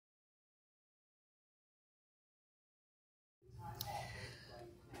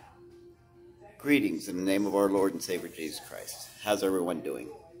Greetings in the name of our Lord and Savior Jesus Christ. How's everyone doing?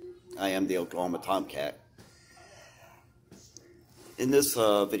 I am the Oklahoma Tomcat. In this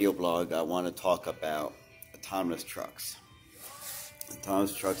video blog, I want to talk about autonomous trucks.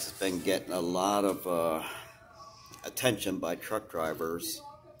 Autonomous trucks has been getting a lot of attention by truck drivers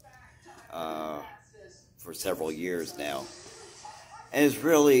for several years now. And it's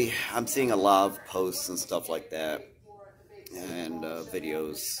really, I'm seeing a lot of posts and stuff like that, and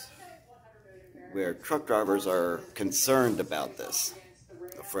videos where truck drivers are concerned about this,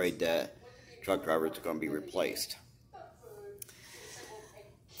 afraid that truck drivers are going to be replaced.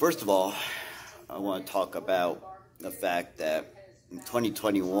 First of all, I want to talk about the fact that in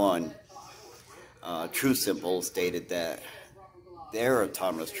 2021, TuSimple stated that their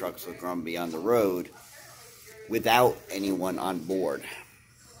autonomous trucks were going to be on the road without anyone on board.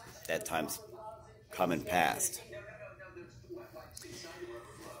 That time's come and passed.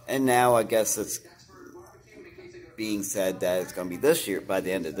 And now I guess it's being said that it's going to be this year, by the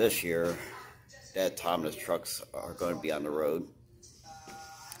end of this year, that autonomous trucks are going to be on the road.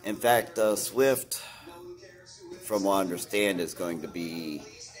 In fact, Swift, from what I understand, is going to be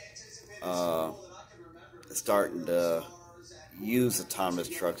starting to use autonomous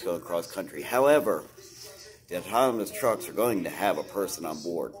trucks going across country. However, the autonomous trucks are going to have a person on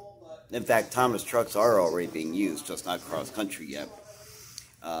board. In fact, autonomous trucks are already being used, just not cross country yet.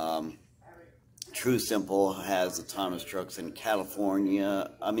 TuSimple has autonomous trucks in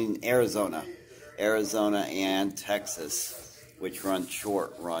Arizona and Texas, which run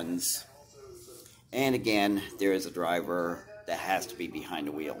short runs. And again, there is a driver that has to be behind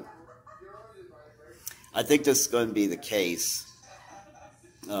the wheel. I think this is going to be the case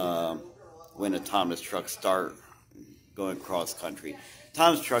when autonomous trucks start going cross country.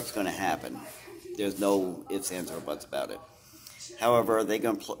 Autonomous trucks going to happen. There's no ifs, ands, or buts about it. However, are they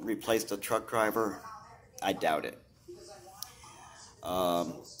going to replace the truck driver? I doubt it.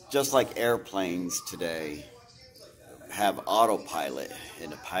 Just like airplanes today have autopilot,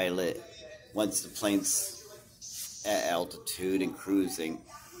 and the pilot, once the plane's at altitude and cruising,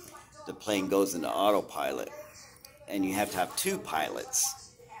 the plane goes into autopilot, and you have to have two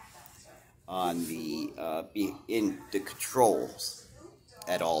pilots on in the controls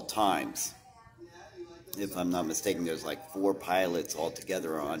at all times. If I'm not mistaken, there's like 4 pilots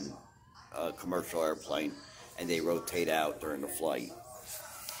altogether on a commercial airplane, and they rotate out during the flight.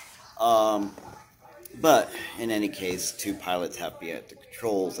 But in any case, 2 pilots have to be at the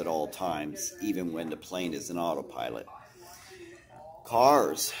controls at all times, even when the plane is in autopilot.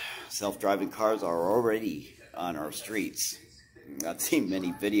 Cars, self-driving cars, are already on our streets. I've seen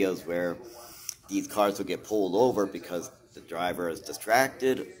many videos where these cars will get pulled over because the driver is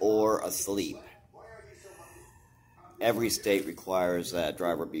distracted or asleep. Every state requires that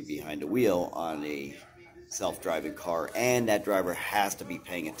driver be behind the wheel on a self-driving car, and that driver has to be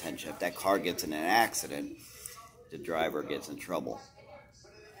paying attention. If that car gets in an accident, the driver gets in trouble.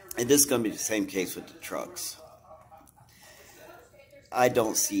 And this is going to be the same case with the trucks. I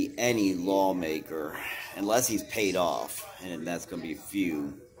don't see any lawmaker, unless he's paid off, and that's going to be a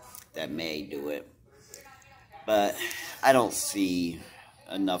few that may do it. But I don't see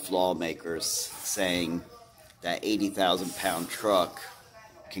enough lawmakers saying that 80,000-pound truck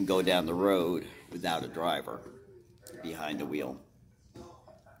can go down the road without a driver behind the wheel.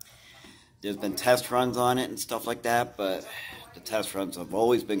 There's been test runs on it and stuff like that, but the test runs have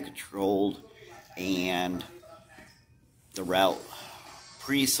always been controlled, and the route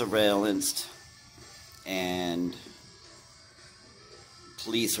pre-surveillanced and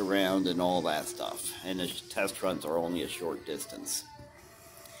police around and all that stuff. And the test runs are only a short distance.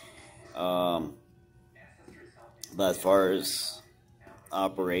 But as far as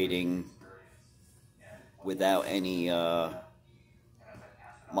operating without any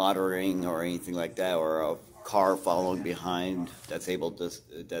monitoring or anything like that, or a car following behind that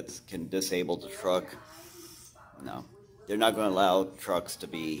can disable the truck, no. They're not going to allow trucks to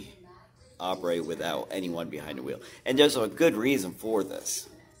be operated without anyone behind the wheel. And there's a good reason for this.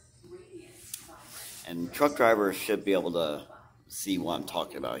 And truck drivers should be able to see what I'm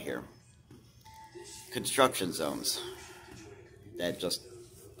talking about here. Construction zones that just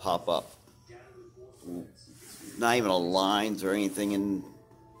pop up. Not even lines or anything in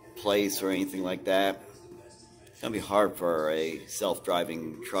place or anything like that. It's going to be hard for a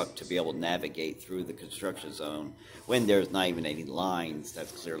self-driving truck to be able to navigate through the construction zone when there's not even any lines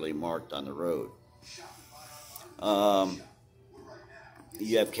that's clearly marked on the road.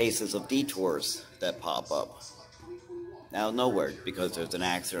 You have cases of detours that pop up out of nowhere because there's an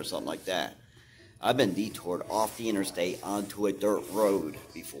accident or something like that. I've been detoured off the interstate onto a dirt road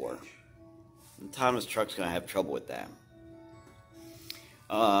before. Autonomous truck's going to have trouble with that.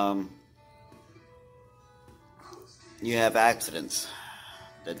 You have accidents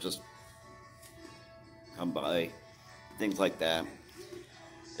that just come by, things like that.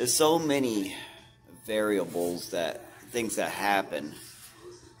 There's so many variables, things that happen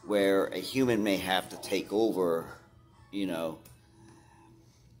where a human may have to take over,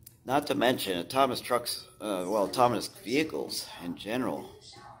 not to mention autonomous trucks, autonomous vehicles in general.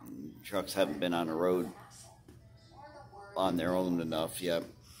 Trucks haven't been on the road on their own enough yet.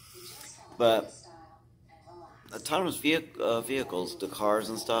 But autonomous vehicles, the cars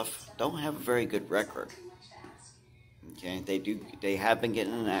and stuff, don't have a very good record. Okay, they have been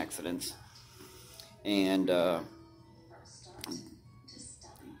getting in accidents, and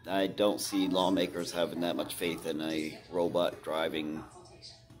I don't see lawmakers having that much faith in a robot driving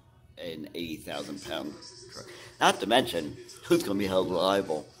an 80,000-pound truck. Not to mention, who's going to be held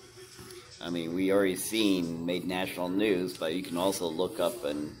liable? I mean, we already made national news, but you can also look up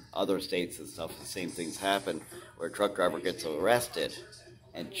in other states and stuff, the same things happen, where a truck driver gets arrested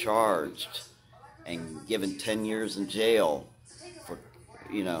and charged and given 10 years in jail for,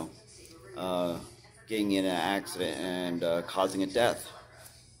 getting in an accident and causing a death.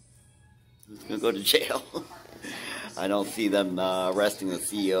 Who's going to go to jail? I don't see them arresting the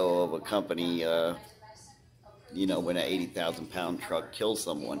CEO of a company, when an 80,000-pound truck kills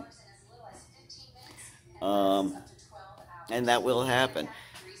someone. And that will happen.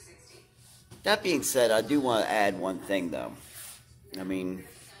 That being said, I do want to add one thing, though. I mean,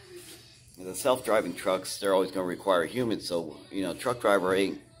 the self-driving trucks, they're always going to require humans, so, truck driver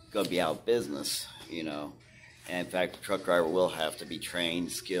ain't going to be out of business, And in fact, the truck driver will have to be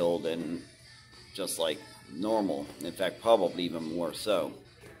trained, skilled, and just like normal. In fact, probably even more so.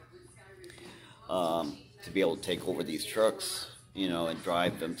 To be able to take over these trucks, and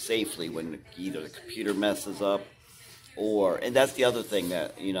drive them safely when either the computer messes up and that's the other thing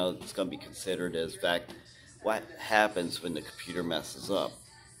that, it's going to be considered is fact, what happens when the computer messes up?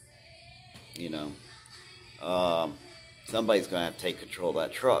 Somebody's going to have to take control of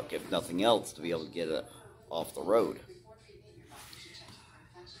that truck, if nothing else, to be able to get it off the road.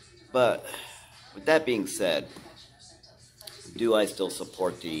 But with that being said, do I still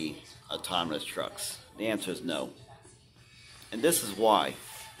support the autonomous trucks? The answer is no. And this is why.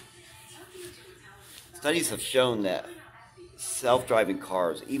 Studies have shown that self-driving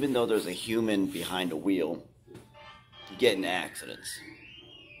cars, even though there's a human behind a wheel, get in accidents.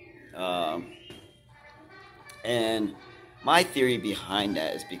 And my theory behind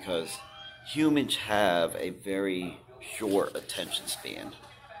that is because humans have a very short attention span.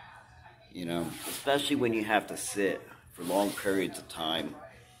 Especially when you have to sit for long periods of time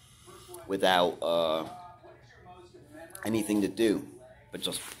without anything to do but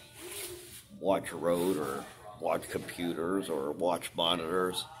just watch a road or watch computers or watch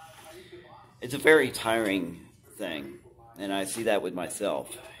monitors. It's a very tiring thing, and I see that with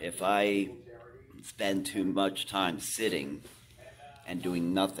myself. If I spend too much time sitting and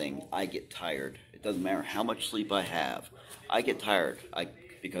doing nothing, I get tired. It doesn't matter how much sleep I have. I get tired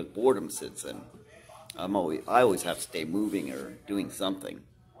because boredom sits in. I always have to stay moving or doing something,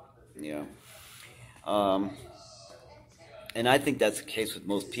 and I think that's the case with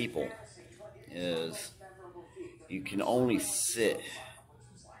most people, is you can only sit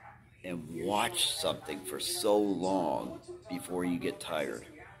and watch something for so long before you get tired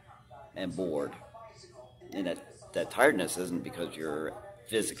and bored. And that tiredness isn't because you're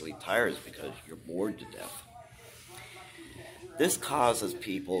physically tired, it's because you're bored to death. This causes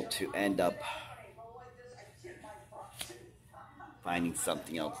people to end up finding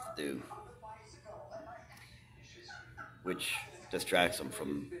something else to do, which distracts them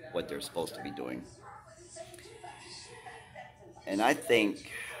from what they're supposed to be doing. And I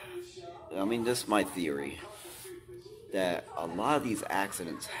think, this is my theory, that a lot of these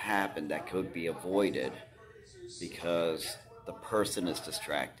accidents happen that could be avoided because the person is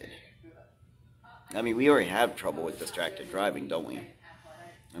distracted. We already have trouble with distracted driving, don't we?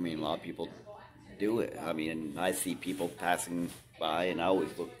 A lot of people do it. I see people passing by, and I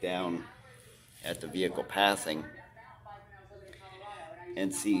always look down at the vehicle passing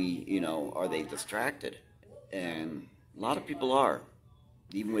and see, are they distracted? And a lot of people are.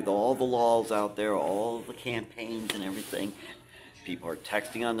 Even with all the laws out there, all the campaigns and everything, people are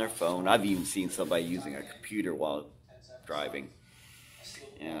texting on their phone. I've even seen somebody using a computer while driving.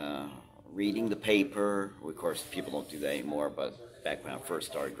 Reading the paper. Of course, people don't do that anymore, but back when I first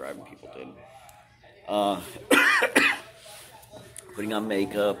started driving, people did. Putting on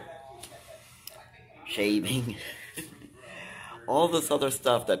makeup, shaving, all this other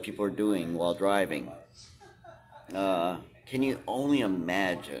stuff that people are doing while driving. Can you only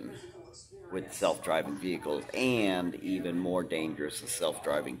imagine with self-driving vehicles, and even more dangerous, a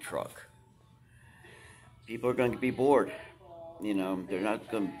self-driving truck? People are going to be bored. You know, they're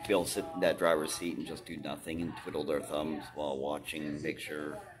not going to be able to sit in that driver's seat and just do nothing and twiddle their thumbs while watching and make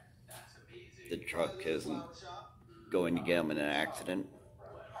sure the truck isn't going to get them in an accident.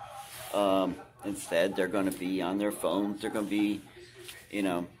 Instead, they're going to be on their phones. They're going to be, you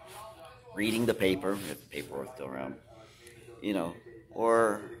know, reading the paper, if the paper was still around, you know,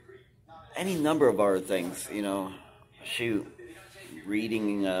 or any number of other things, you know,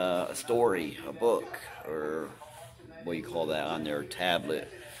 reading a story, a book, or what do you call that on their tablet,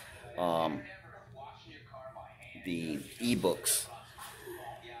 the e-books.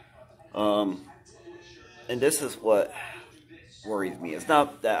 And this is what worries me. It's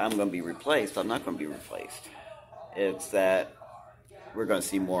not that I'm going to be replaced. I'm not going to be replaced. It's that we're going to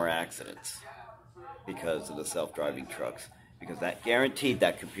see more accidents because of the self-driving trucks. Because that guaranteed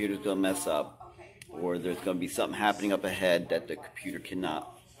that computer's going to mess up, or there's going to be something happening up ahead that the computer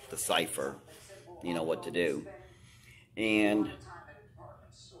cannot decipher, you know, what to do. And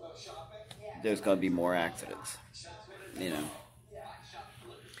there's going to be more accidents, you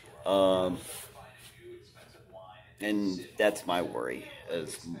know. And that's my worry,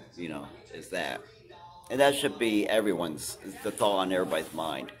 is that. And that should be the thought on everybody's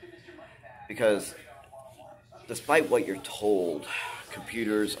mind. Because despite what you're told,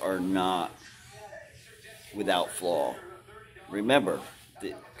 computers are not without flaw. Remember,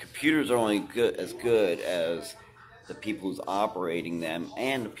 the computers are only as good as the people who's operating them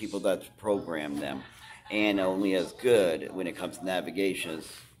and the people that program them. And only as good when it comes to navigation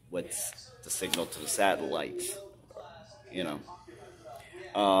as what's the signal to the satellites, you know,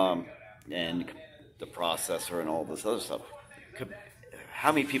 and the processor and all this other stuff.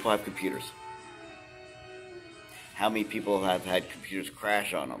 How many people have computers? How many people have had computers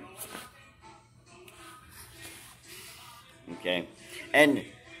crash on them? Okay, and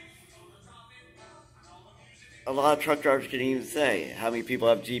a lot of truck drivers can even say, how many people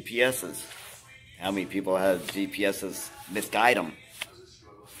have GPSs? How many people have GPSs misguide them?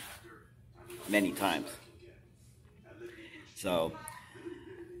 Many times. So,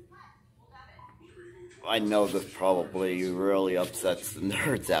 I know this probably really upsets the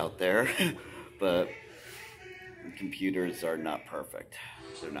nerds out there, but computers are not perfect.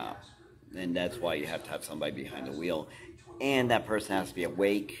 They're not. And that's why you have to have somebody behind the wheel. And that person has to be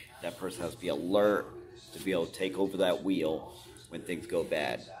awake. That person has to be alert to be able to take over that wheel when things go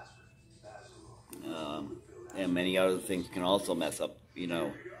bad. And many other things can also mess up, you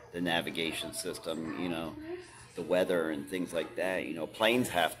know, the navigation system, you know, the weather and things like that. You know, planes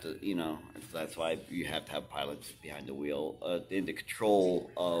have to, you know, that's why you have to have pilots behind the wheel in the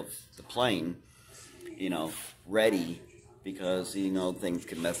control of the plane, you know, ready, because, you know, things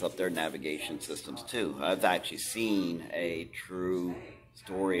can mess up their navigation systems too. I've actually seen a true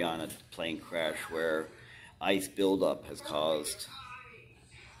story on a plane crash where ice buildup has caused,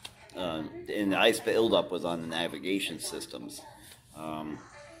 and the ice buildup was on the navigation systems,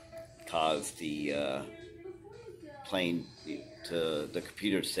 caused the plane the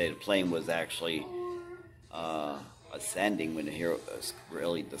computer say the plane was actually ascending when it was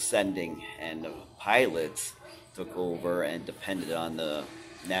really descending, and the pilots took over and depended on the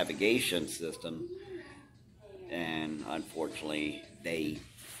navigation system, and unfortunately they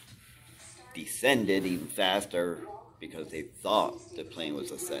descended even faster because they thought the plane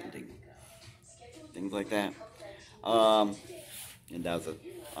was ascending. Things like that. And that was an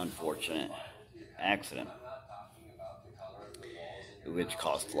unfortunate accident, which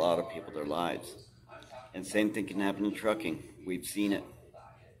cost a lot of people their lives. And same thing can happen in trucking. We've seen it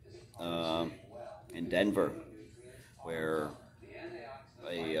in Denver, where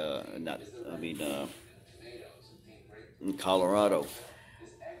in Colorado.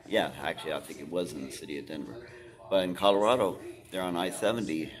 Yeah, actually, I think it was in the city of Denver. But in Colorado, they're on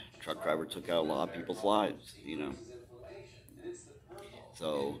I-70. Truck driver took out a lot of people's lives, you know.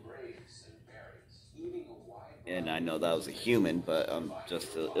 So, and I know that was a human, but I'm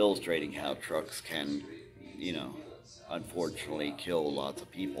just illustrating how trucks can, you know, unfortunately kill lots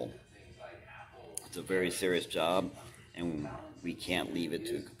of people. It's a very serious job, and we can't leave it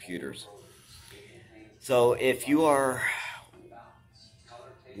to computers. So if you are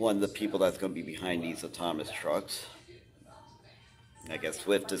one of the people that's going to be behind these autonomous trucks, I guess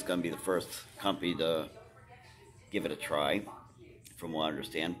Swift is going to be the first company to give it a try, from what I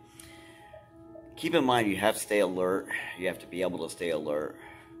understand. Keep in mind, you have to stay alert. You have to be able to stay alert,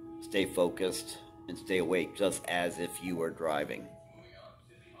 stay focused, and stay awake just as if you were driving.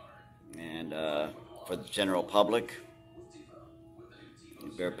 And for the general public,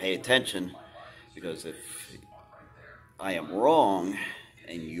 you better pay attention, because if I am wrong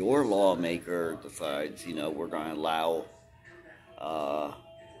and your lawmaker decides, we're going to allow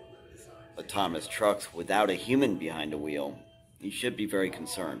autonomous trucks without a human behind the wheel, you should be very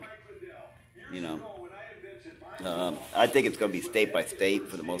concerned. I think it's going to be state by state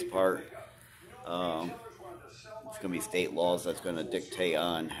for the most part. It's going to be state laws that's going to dictate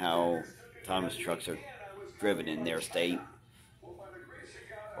on how autonomous trucks are driven in their state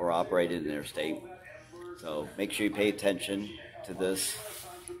or operated in their state. So make sure you pay attention to this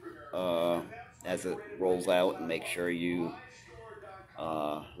as it rolls out, and make sure you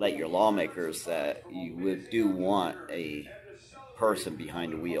let your lawmakers that you do want a person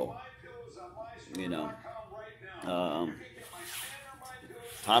behind the wheel.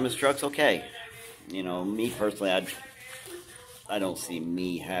 Autonomous trucks, okay. Me personally, I don't see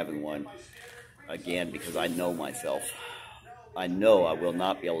me having one again, because I know myself. I know I will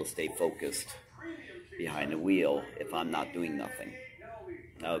not be able to stay focused behind the wheel if I'm not doing nothing.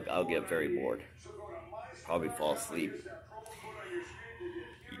 I'll get very bored. Probably fall asleep.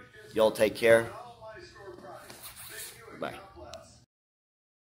 Y'all take care. Bye.